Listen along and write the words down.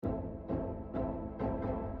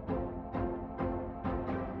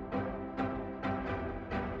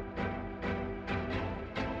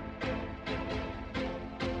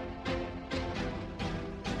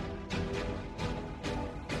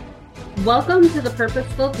Welcome to the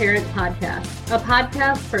Purposeful Parent Podcast, a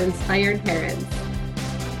podcast for inspired parents.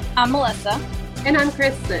 I'm Melissa. And I'm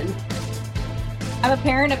Kristen. I'm a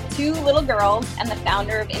parent of 2 little girls and the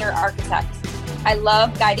founder of Inner Architect. I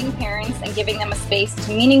love guiding parents and giving them a space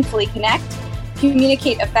to meaningfully connect,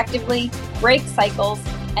 communicate effectively, break cycles,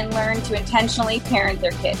 and learn to intentionally parent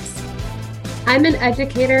their kids. I'm an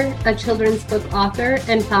educator, a children's book author,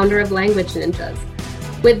 and founder of Language Ninjas.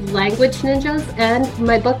 With Language Ninjas and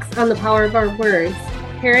my books on the power of our words,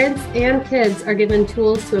 parents and kids are given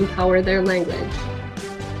tools to empower their language.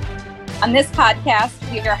 On this podcast,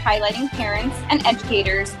 we are highlighting parents and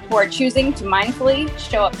educators who are choosing to mindfully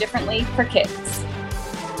show up differently for kids.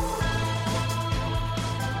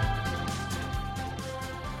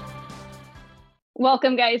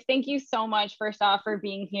 Welcome, guys. Thank you so much, first off, for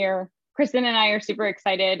being here. Kristen and I are super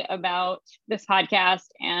excited about this podcast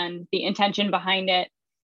and the intention behind it.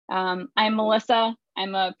 I'm Melissa.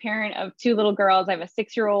 I'm a parent of 2 little girls. I have a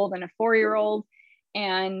 6-year-old and a 4-year-old,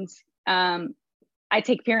 and I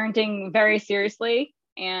take parenting very seriously.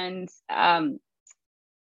 And the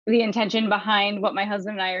intention behind what my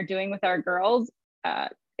husband and I are doing with our girls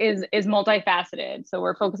is multifaceted. So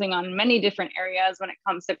we're focusing on many different areas when it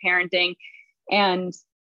comes to parenting. And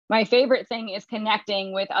my favorite thing is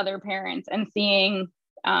connecting with other parents and seeing,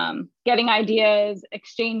 getting ideas,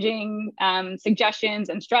 exchanging suggestions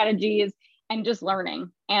and strategies, and just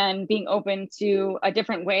learning and being open to a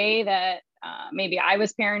different way that maybe I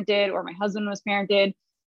was parented or my husband was parented,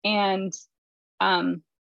 and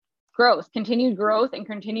continued growth and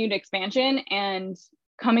continued expansion, and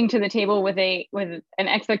coming to the table with an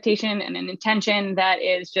expectation and an intention that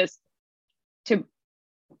is just to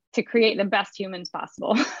create the best humans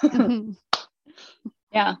possible. Mm-hmm.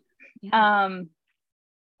 Yeah.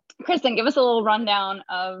 Kristen, give us a little rundown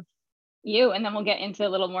of you, and then we'll get into a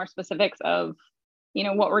little more specifics of,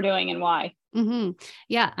 what we're doing and why. Mm-hmm.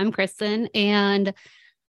 Yeah, I'm Kristen, and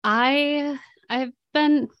I've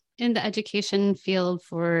been in the education field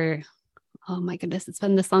for, oh my goodness, it's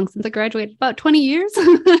been this long since I graduated, about 20 years.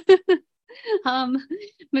 But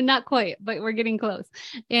not quite, but we're getting close.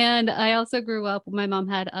 And I also grew up, my mom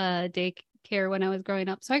had a daycare when I was growing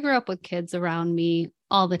up. So I grew up with kids around me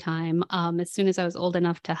all the time. As soon as I was old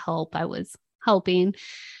enough to help, I was helping.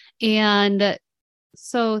 And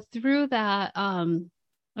so through that,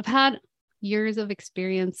 I've had years of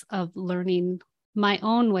experience of learning my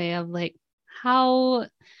own way of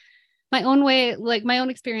my own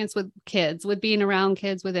experience with kids, with being around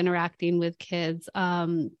kids, with interacting with kids,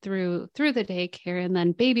 through the daycare, and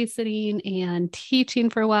then babysitting and teaching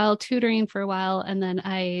for a while, tutoring for a while. And then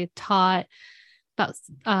I taught about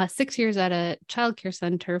 6 years at a childcare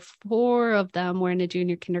center. 4 of them were in a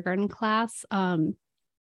junior kindergarten class.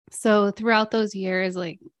 So throughout those years,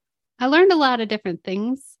 I learned a lot of different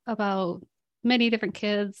things about many different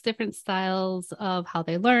kids, different styles of how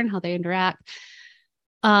they learn, how they interact.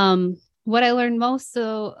 What I learned most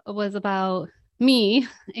was about me,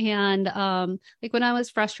 and when I was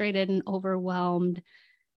frustrated and overwhelmed,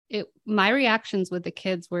 my reactions with the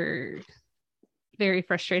kids were very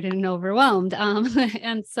frustrated and overwhelmed.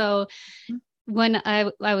 And so when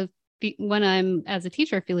I'm as a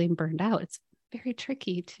teacher feeling burned out, it's very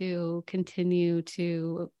tricky to continue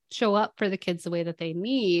to show up for the kids the way that they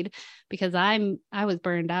need, because I was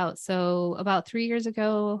burned out. So about 3 years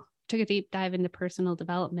ago, took a deep dive into personal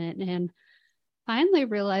development and finally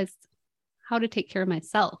realized how to take care of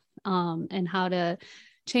myself, and how to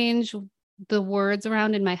change the words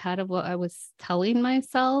around in my head of what I was telling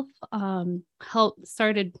myself.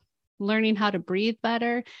 Started learning how to breathe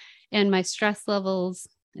better, and my stress levels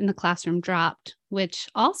in the classroom dropped, which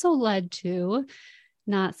also led to,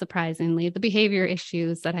 not surprisingly, the behavior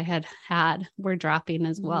issues that I had were dropping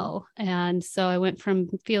as well. And so I went from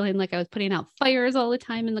feeling like I was putting out fires all the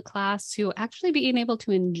time in the class to actually being able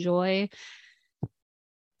to enjoy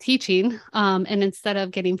teaching. And instead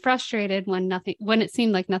of getting frustrated when it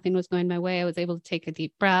seemed like nothing was going my way, I was able to take a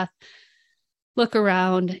deep breath, look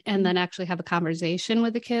around, and then actually have a conversation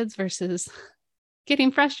with the kids versus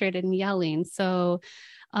getting frustrated and yelling. So,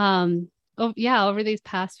 over these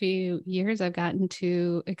past few years, I've gotten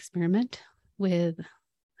to experiment with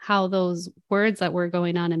how those words that were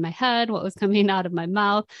going on in my head, what was coming out of my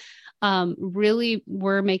mouth, really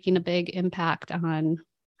were making a big impact on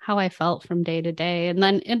how I felt from day to day. And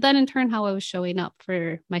then in turn, how I was showing up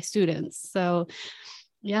for my students. So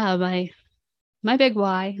yeah, my big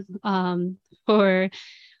why, for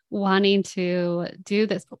wanting to do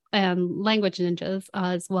this, and Language Ninjas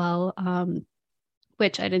as well,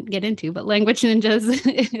 which I didn't get into, but Language Ninjas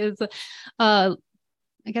is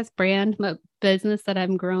I guess, brand, my business that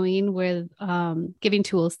I'm growing with, giving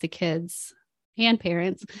tools to kids and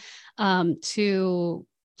parents, to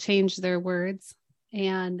change their words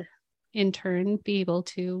and in turn be able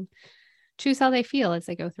to choose how they feel as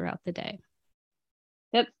they go throughout the day.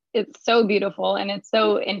 It's so beautiful and it's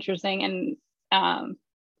so interesting. And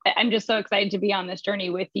I'm just so excited to be on this journey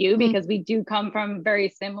with you because we do come from very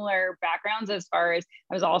similar backgrounds. As far as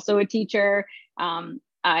I was also a teacher.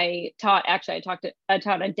 I taught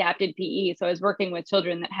adapted PE. So I was working with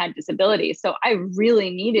children that had disabilities. So I really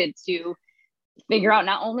needed to figure out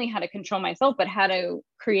not only how to control myself, but how to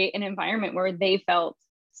create an environment where they felt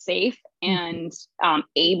safe and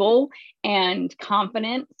able and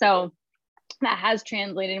confident. So that has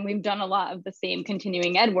translated, and we've done a lot of the same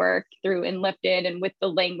continuing ed work through Enlifted and with the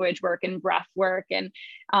language work and breath work. And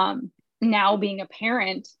now being a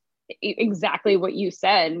parent, exactly what you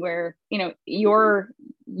said, where, you know, your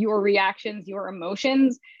reactions, your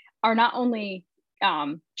emotions are not only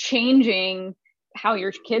changing how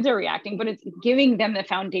your kids are reacting, but it's giving them the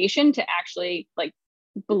foundation to actually like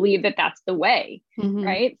believe that that's the way.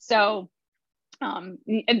 Right. So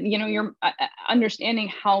you know, you're understanding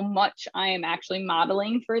how much I am actually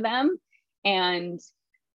modeling for them and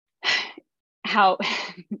how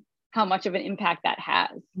much of an impact that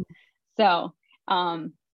has. So,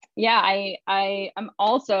 yeah, I am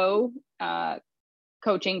also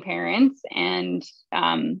coaching parents and,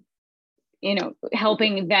 you know,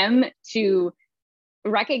 helping them to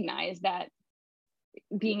recognize that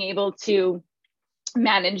being able to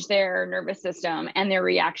manage their nervous system and their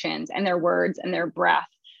reactions and their words and their breath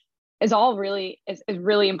is all really is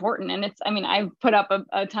really important. And it's, I mean, I've put up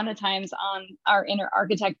a ton of times on our Inner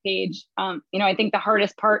Architect page. You know, I think the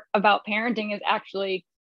hardest part about parenting is actually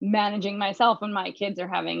managing myself when my kids are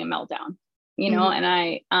having a meltdown, you know, and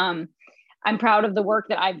I'm proud of the work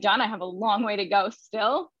that I've done. I have a long way to go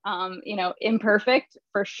still, you know, imperfect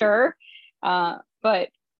for sure. But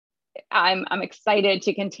I'm excited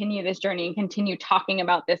to continue this journey and continue talking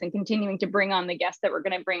about this and continuing to bring on the guests that we're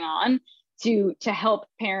going to bring on to help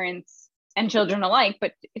parents and children alike,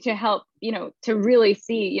 but to help, you know, to really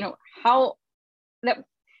see, you know, how that,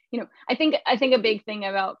 you know, I think a big thing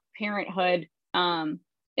about parenthood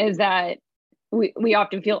is that we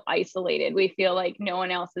often feel isolated. We feel like no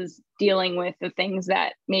one else is dealing with the things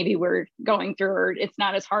that maybe we're going through, or it's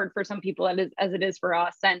not as hard for some people as it is for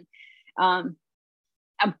us. And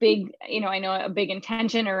a big, you know, I know a big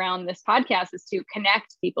intention around this podcast is to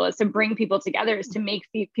connect people, is to bring people together, is to make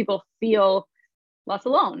people feel less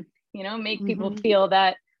alone, you know, make people feel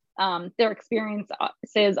that their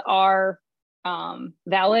experiences are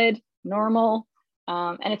valid, normal,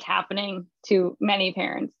 and it's happening to many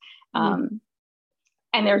parents. And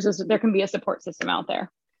there can be a support system out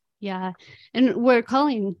there. Yeah. And we're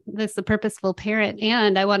calling this the purposeful parent.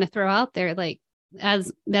 And I want to throw out there, like,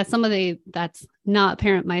 as somebody that's not a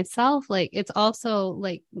parent myself, like it's also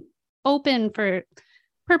like open for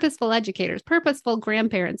purposeful educators, purposeful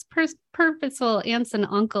grandparents, purposeful aunts and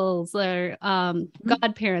uncles, or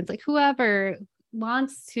godparents, like whoever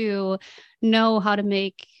wants to know how to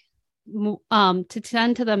make, to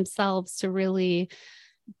tend to themselves, to really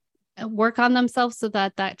work on themselves so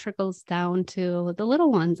that trickles down to the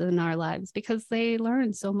little ones in our lives, because they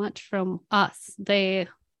learn so much from us.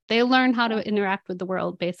 They learn how to interact with the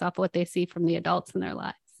world based off what they see from the adults in their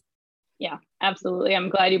lives. Yeah, absolutely. I'm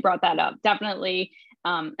glad you brought that up. Definitely.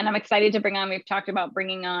 And I'm excited to we've talked about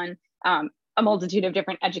bringing on a multitude of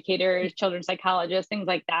different educators, children's psychologists, things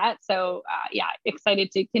like that. So yeah,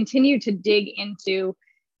 excited to continue to dig into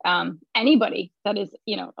anybody that is,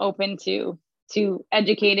 you know, open to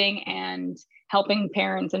educating and helping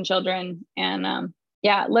parents and children. And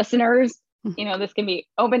yeah, listeners, you know, this can be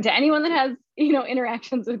open to anyone that has, you know,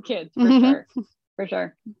 interactions with kids for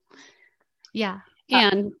sure. Yeah.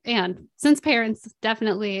 And since parents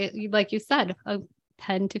definitely, like you said,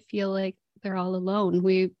 tend to feel like they're all alone,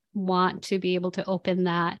 we want to be able to open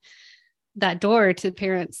that door to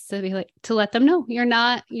parents to be like, to let them know you're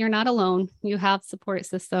not alone. You have support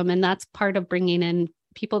system. And that's part of bringing in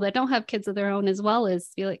people that don't have kids of their own as well, as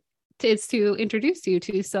be like, is to introduce you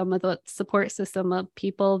to some of the support system of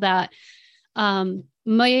people that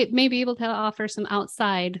may be able to offer some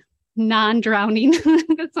outside non-drowning,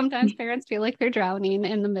 because sometimes parents feel like they're drowning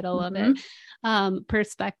in the middle of it,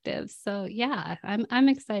 perspective. So yeah, I'm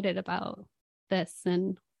excited about this.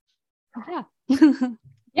 And yeah.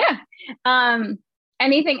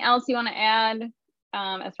 Anything else you want to add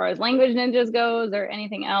as far as Language Ninjas goes, or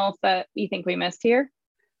anything else that you think we missed here?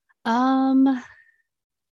 Trying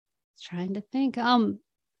to think.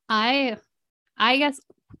 I guess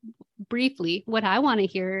briefly, what I want to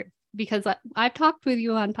hear because I've talked with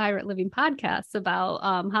you on Pirate Living podcasts about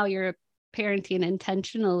how you're parenting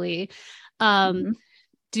intentionally.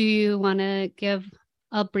 Do you want to give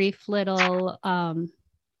a brief little, a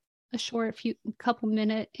short couple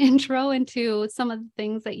minute intro into some of the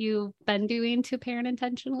things that you've been doing to parent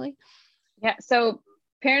intentionally? Yeah. So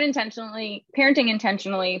parenting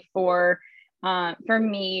intentionally for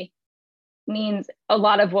me means a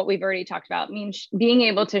lot of what we've already talked about. Means being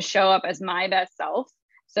able to show up as my best self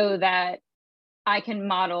so that I can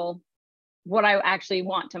model what I actually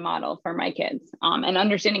want to model for my kids, and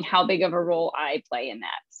understanding how big of a role I play in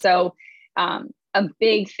that. So a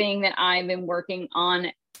big thing that I've been working on,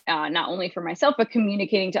 not only for myself, but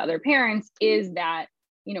communicating to other parents, is that,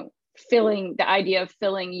 the idea of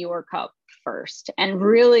filling your cup first, and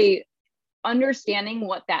really understanding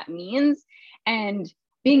what that means, and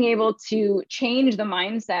being able to change the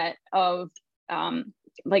mindset of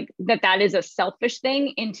that is a selfish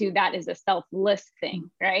thing into that is a selfless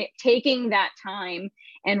thing, right? Taking that time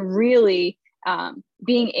and really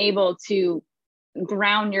being able to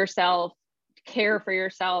ground yourself, care for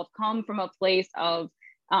yourself, come from a place of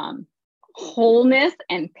wholeness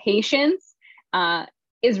and patience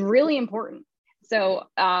is really important. So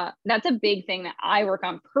that's a big thing that I work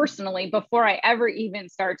on personally before I ever even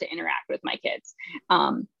start to interact with my kids.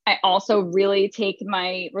 I also really take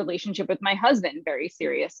my relationship with my husband very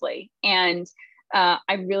seriously. And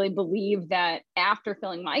I really believe that after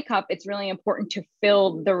filling my cup, it's really important to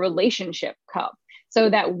fill the relationship cup so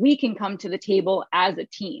that we can come to the table as a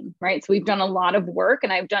team, right? So we've done a lot of work,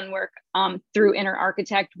 and I've done work through Inner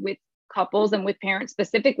Architect with couples and with parents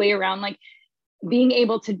specifically around being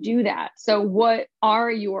able to do that. So what are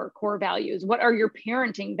your core values? What are your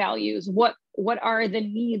parenting values? What are the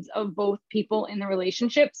needs of both people in the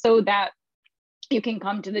relationship so that you can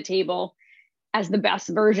come to the table as the best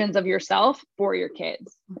versions of yourself for your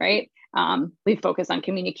kids, right? We focus on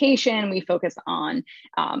communication. We focus on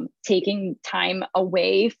taking time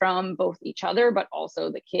away from both each other, but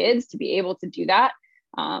also the kids to be able to do that.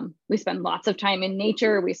 We spend lots of time in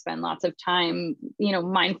nature. We spend lots of time,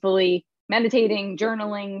 mindfully meditating,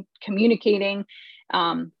 journaling, communicating,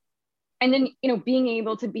 and then, being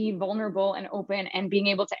able to be vulnerable and open and being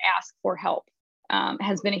able to ask for help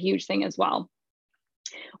has been a huge thing as well.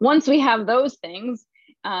 Once we have those things,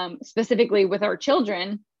 specifically with our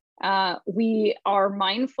children, we are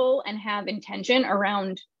mindful and have intention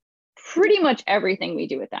around pretty much everything we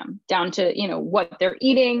do with them, down to, what they're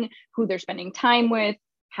eating, who they're spending time with,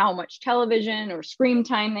 how much television or screen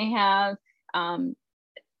time they have,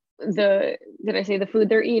 the food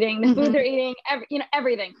they're eating,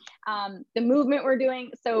 everything, the movement we're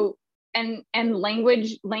doing. So, and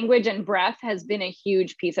language and breath has been a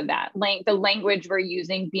huge piece of that. The language we're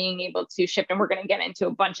using, being able to shift, and we're going to get into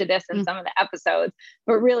a bunch of this in some of the episodes,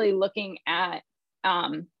 but really looking at,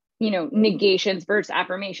 negations versus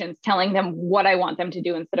affirmations, telling them what I want them to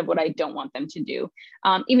do instead of what I don't want them to do.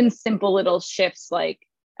 Even simple little shifts,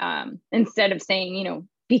 instead of saying,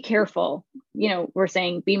 be careful, we're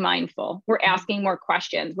saying, be mindful. We're asking more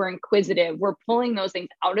questions. We're inquisitive. We're pulling those things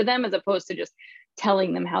out of them as opposed to just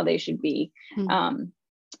telling them how they should be.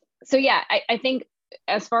 So yeah, I think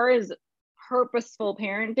as far as purposeful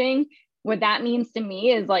parenting, what that means to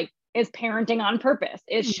me is parenting on purpose,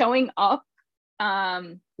 is showing up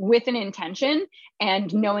with an intention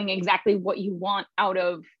and knowing exactly what you want out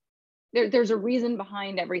of there's a reason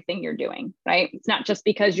behind everything you're doing, right? It's not just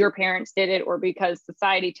because your parents did it or because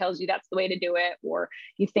society tells you that's the way to do it, or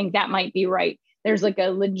you think that might be right. There's a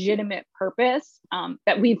legitimate purpose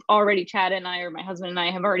that we've already, Chad and I, or my husband and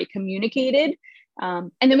I, have already communicated.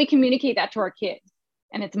 And then we communicate that to our kids.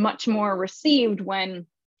 And it's much more received when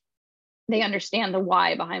they understand the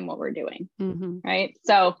why behind what we're doing, right?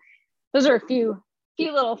 So those are a few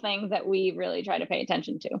little things that we really try to pay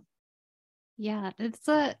attention to. Yeah, it's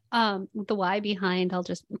the why behind. I'll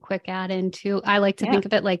just quick add into, I like to think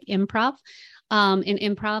of it like improv. In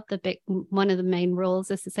improv, one of the main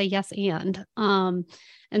rules is to say yes and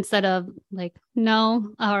instead of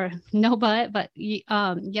no or no but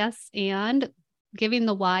yes and. Giving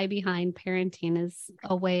the why behind parenting is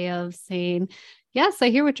a way of saying, yes, I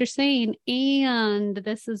hear what you're saying, and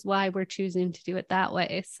this is why we're choosing to do it that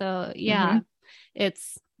way. So yeah,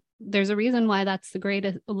 there's a reason why that's the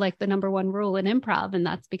greatest, the number one rule in improv. And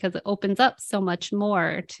that's because it opens up so much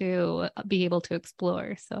more to be able to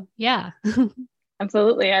explore. So yeah.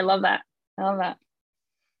 Absolutely. I love that.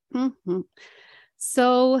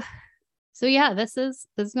 So yeah, this is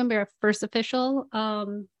going to be our first official,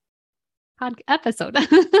 episode.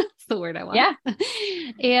 the word I want. Yeah.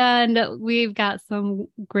 And we've got some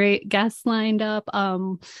great guests lined up.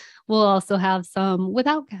 We'll also have some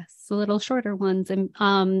without guests, a little shorter ones.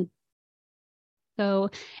 And so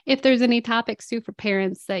if there's any topics too for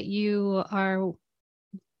parents that you are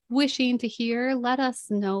wishing to hear, let us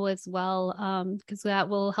know as well, because that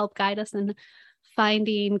will help guide us in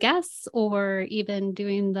finding guests or even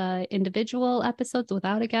doing the individual episodes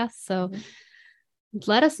without a guest. So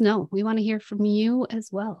let us know. We want to hear from you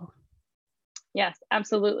as well. Yes,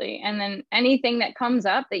 absolutely. And then anything that comes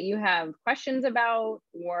up that you have questions about,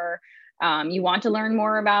 or you want to learn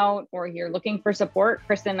more about, or you're looking for support,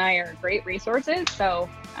 Kristen and I are great resources. So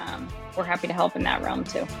we're happy to help in that realm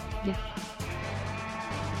too. Yeah.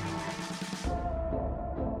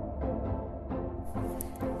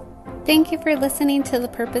 Thank you for listening to the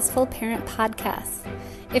Purposeful Parent Podcast.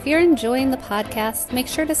 If you're enjoying the podcast, make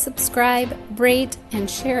sure to subscribe, rate, and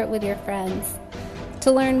share it with your friends.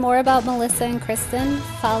 To learn more about Melissa and Kristen,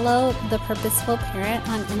 follow The Purposeful Parent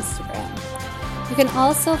on Instagram. You can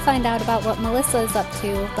also find out about what Melissa is up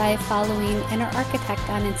to by following Inner Architect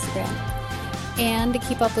on Instagram. And to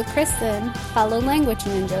keep up with Kristen, follow Language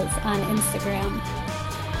Ninjas on Instagram.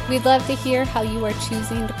 We'd love to hear how you are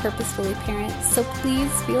choosing to purposefully parent, so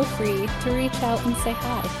please feel free to reach out and say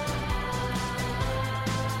hi.